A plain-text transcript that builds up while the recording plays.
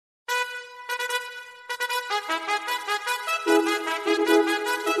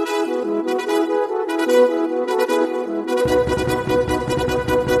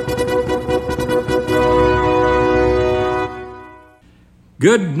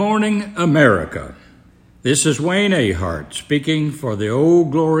Good morning, America. This is Wayne Ahart speaking for the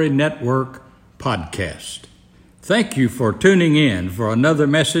Old Glory Network podcast. Thank you for tuning in for another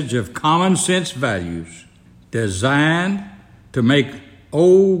message of common sense values designed to make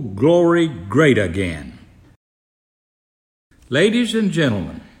Old Glory great again. Ladies and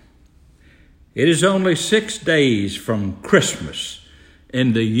gentlemen, it is only 6 days from Christmas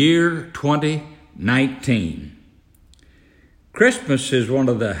in the year 2019. Christmas is one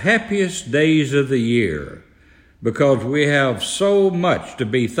of the happiest days of the year because we have so much to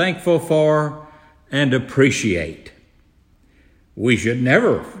be thankful for and appreciate. We should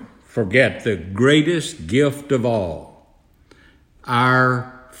never forget the greatest gift of all,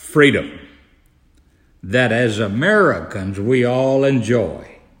 our freedom, that as Americans we all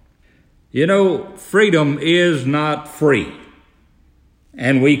enjoy. You know, freedom is not free,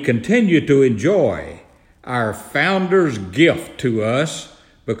 and we continue to enjoy our founder's gift to us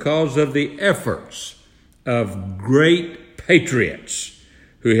because of the efforts of great patriots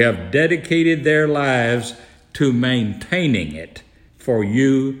who have dedicated their lives to maintaining it for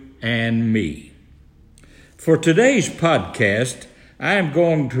you and me. For today's podcast, I am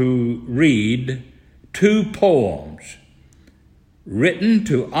going to read 2 poems written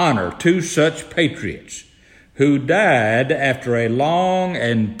to honor 2 such patriots who died after a long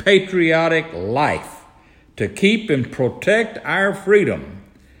and patriotic life to keep and protect our freedom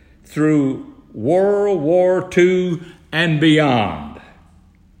through World War II and beyond.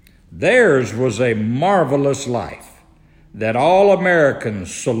 Theirs was a marvelous life that all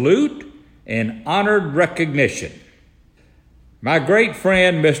Americans salute in honored recognition. My great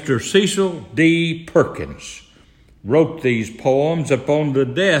friend, Mr. Cecil D Perkins, wrote these poems upon the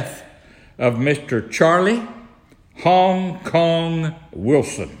death of Mr. Charlie Hong Kong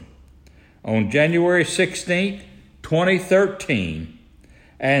Wilson on January 16, 2013,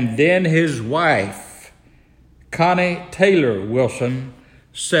 and then his wife, Connie Taylor Wilson,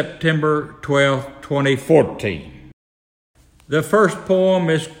 September 12, 2014. The first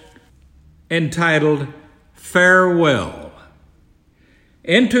poem is entitled Farewell.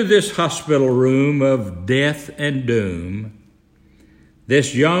 Into this hospital room of death and doom,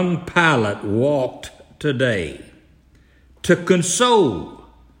 this young pilot walked today to console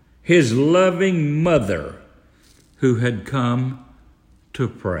his loving mother who had come to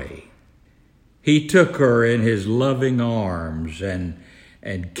pray. He took her in his loving arms and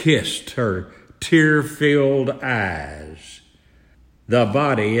kissed her tear-filled eyes. The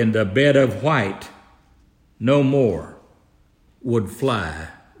body in the bed of white no more would fly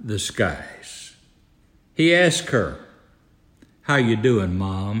the skies. He asked her, "How you doing,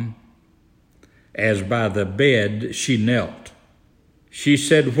 Mom?" As by the bed she knelt. She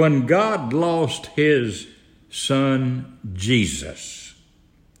said, "When God lost his son Jesus,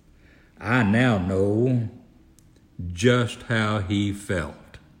 I now know just how he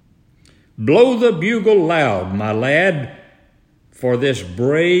felt. Blow the bugle loud, my lad, for this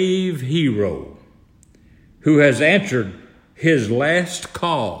brave hero who has answered his last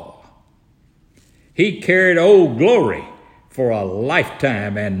call. He carried Old Glory for a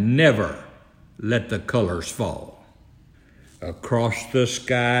lifetime and never let the colors fall. Across the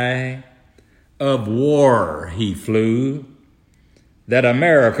sky of war he flew, that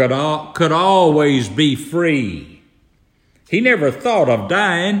America could always be free. He never thought of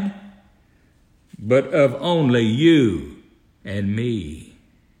dying, but of only you and me.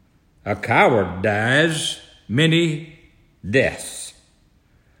 A coward dies many deaths.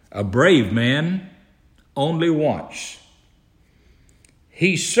 A brave man only once.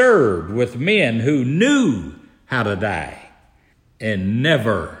 He served with men who knew how to die and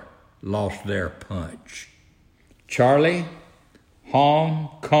never lost their punch. Charlie Hong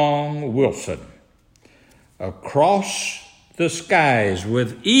Kong Wilson. Across the skies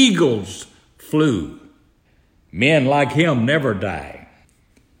with eagles flew. Men like him never die.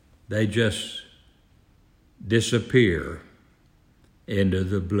 They just disappear into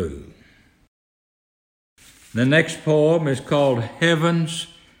the blue. The next poem is called Heaven's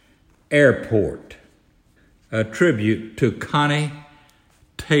Airport, a tribute to Connie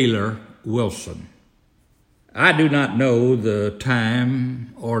Taylor Wilson. I do not know the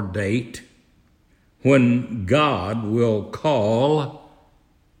time or date when God will call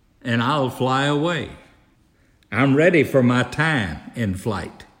and I'll fly away. I'm ready for my time in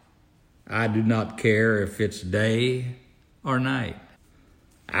flight. I do not care if it's day or night.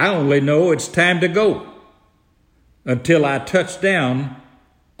 I only know it's time to go until I touch down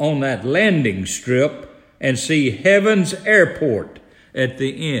on that landing strip and see heaven's airport at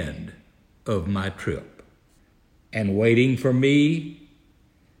the end of my trip. And waiting for me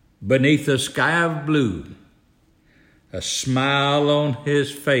beneath a sky of blue, a smile on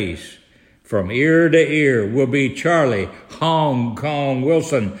his face from ear to ear will be Charlie Hong Kong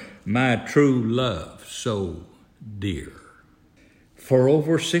Wilson, my true love so dear. For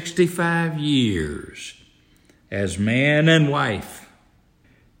over 65 years, as man and wife,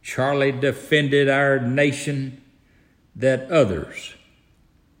 Charlie defended our nation that others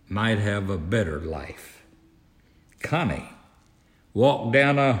might have a better life. Connie walked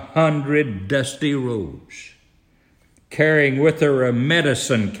down 100 dusty roads, carrying with her a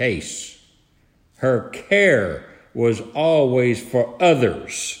medicine case. Her care was always for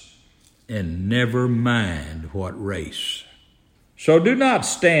others, and never mind what race. So do not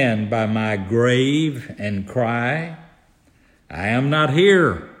stand by my grave and cry, I am not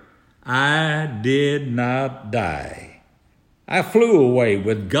here, I did not die. I flew away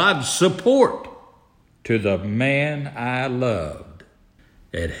with God's support to the man I loved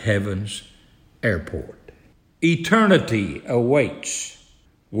at heaven's airport. Eternity awaits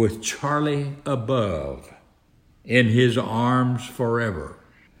with Charlie above in his arms forever.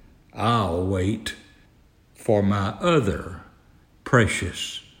 I'll wait for my other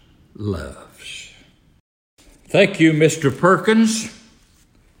precious loves. Thank you, Mr. Perkins,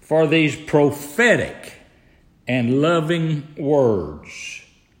 for these prophetic and loving words.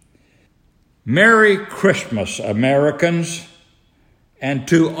 Merry Christmas, Americans, and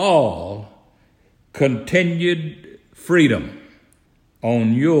to all, continued freedom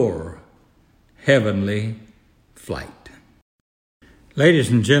on your heavenly flight. Ladies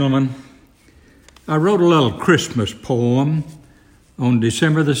and gentlemen, I wrote a little Christmas poem on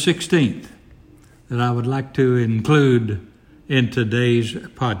December the 16th that I would like to include in today's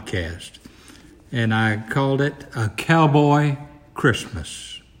podcast, and I called it A Cowboy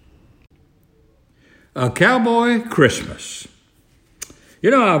Christmas. A Cowboy Christmas.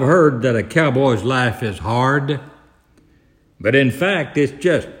 You know, I've heard that a cowboy's life is hard, but in fact, it's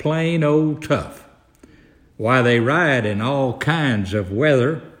just plain old tough. Why, they ride in all kinds of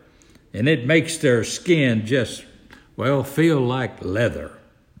weather, and it makes their skin just, feel like leather.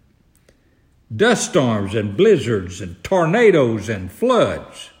 Dust storms and blizzards and tornadoes and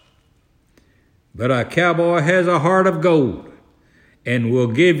floods. But a cowboy has a heart of gold and will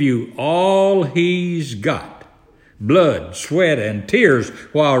give you all he's got, blood, sweat, and tears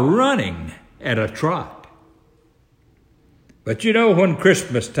while running at a trot. But you know, when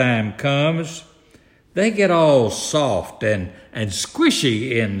Christmas time comes, they get all soft and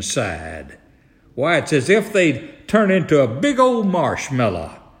squishy inside. Why, it's as if they turn into a big old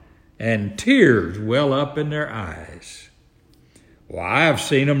marshmallow and tears well up in their eyes. Why, I've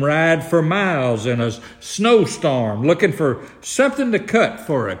seen them ride for miles in a snowstorm looking for something to cut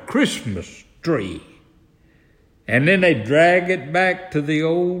for a Christmas tree. And then they drag it back to the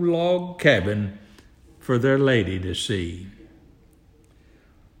old log cabin for their lady to see.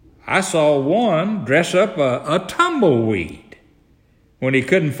 I saw one dress up a tumbleweed when he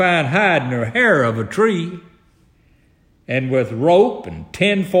couldn't find hide nor hair of a tree. And with rope and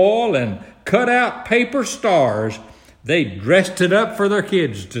tinfoil and cut-out paper stars, they dressed it up for their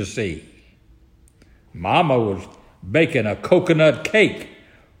kids to see. Mama was baking a coconut cake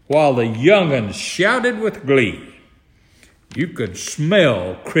while the young'uns shouted with glee. You could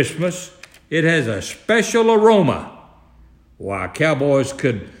smell Christmas. It has a special aroma. Why, cowboys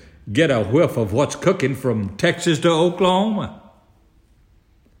could get a whiff of what's cooking from Texas to Oklahoma.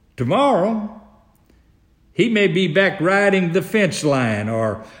 Tomorrow, he may be back riding the fence line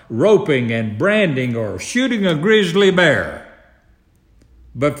or roping and branding or shooting a grizzly bear.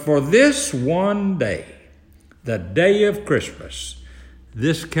 But for this one day, the day of Christmas,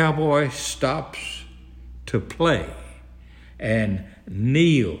 this cowboy stops to play and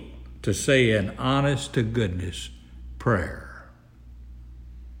kneel to say an honest-to-goodness prayer.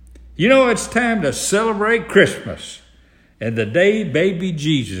 You know, it's time to celebrate Christmas and the day baby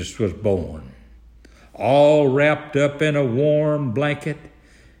Jesus was born. All wrapped up in a warm blanket,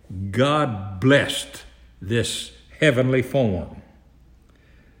 God blessed this heavenly form.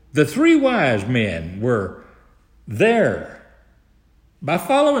 The three wise men were there by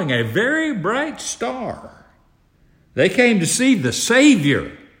following a very bright star. They came to see the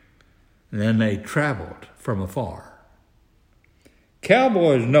Savior, and then they traveled from afar.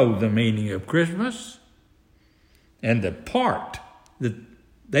 Cowboys know the meaning of Christmas and the part that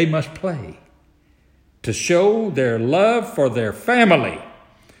they must play to show their love for their family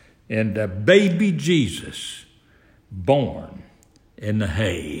and the baby Jesus born in the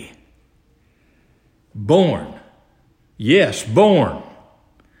hay. Born, yes, born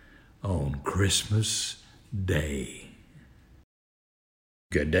on Christmas Day.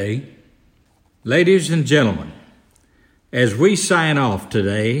 Good day. Ladies and gentlemen, as we sign off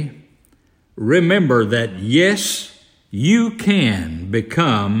today, remember that yes, you can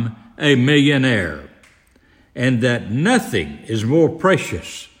become a millionaire, and that nothing is more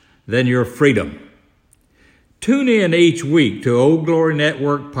precious than your freedom. Tune in each week to Old Glory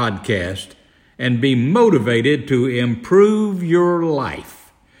Network podcast and be motivated to improve your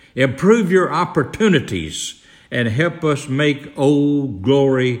life, improve your opportunities, and help us make Old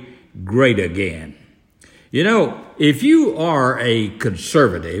Glory great again. You know, if you are a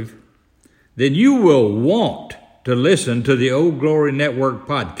conservative, then you will want to listen to the Old Glory Network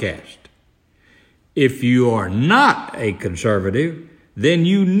podcast. If you are not a conservative, then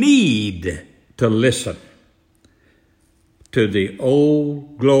you need to listen to the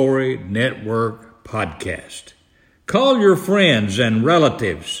Old Glory Network podcast. Call your friends and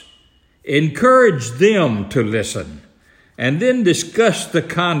relatives, encourage them to listen, and then discuss the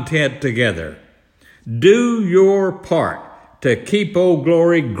content together. Do your part to keep Old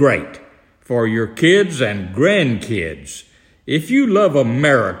Glory great for your kids and grandkids. If you love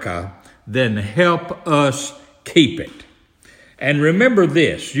America, then help us keep it. And remember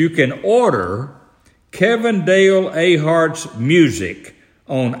this, you can order Kevin Dale Ahart's music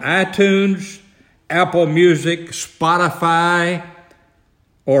on iTunes, Apple Music, Spotify,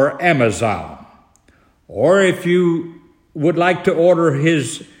 or Amazon. Or if you would like to order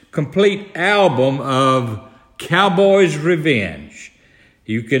his complete album of Cowboy's Revenge,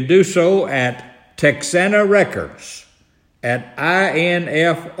 you can do so at Texana Records, at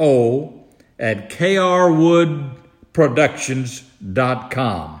INFO, at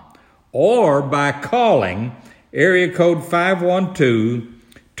krwoodproductions.com, or by calling area code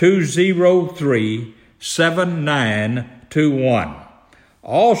 512-203-7921.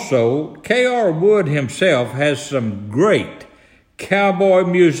 Also, K.R. Wood himself has some great cowboy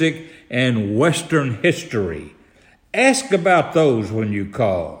music and Western history. Ask about those when you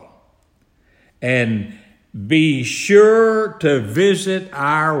call. And be sure to visit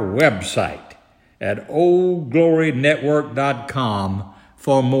our website at oldglorynetwork.com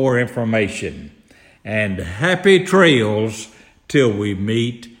for more information. And happy trails till we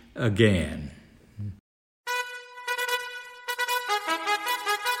meet again.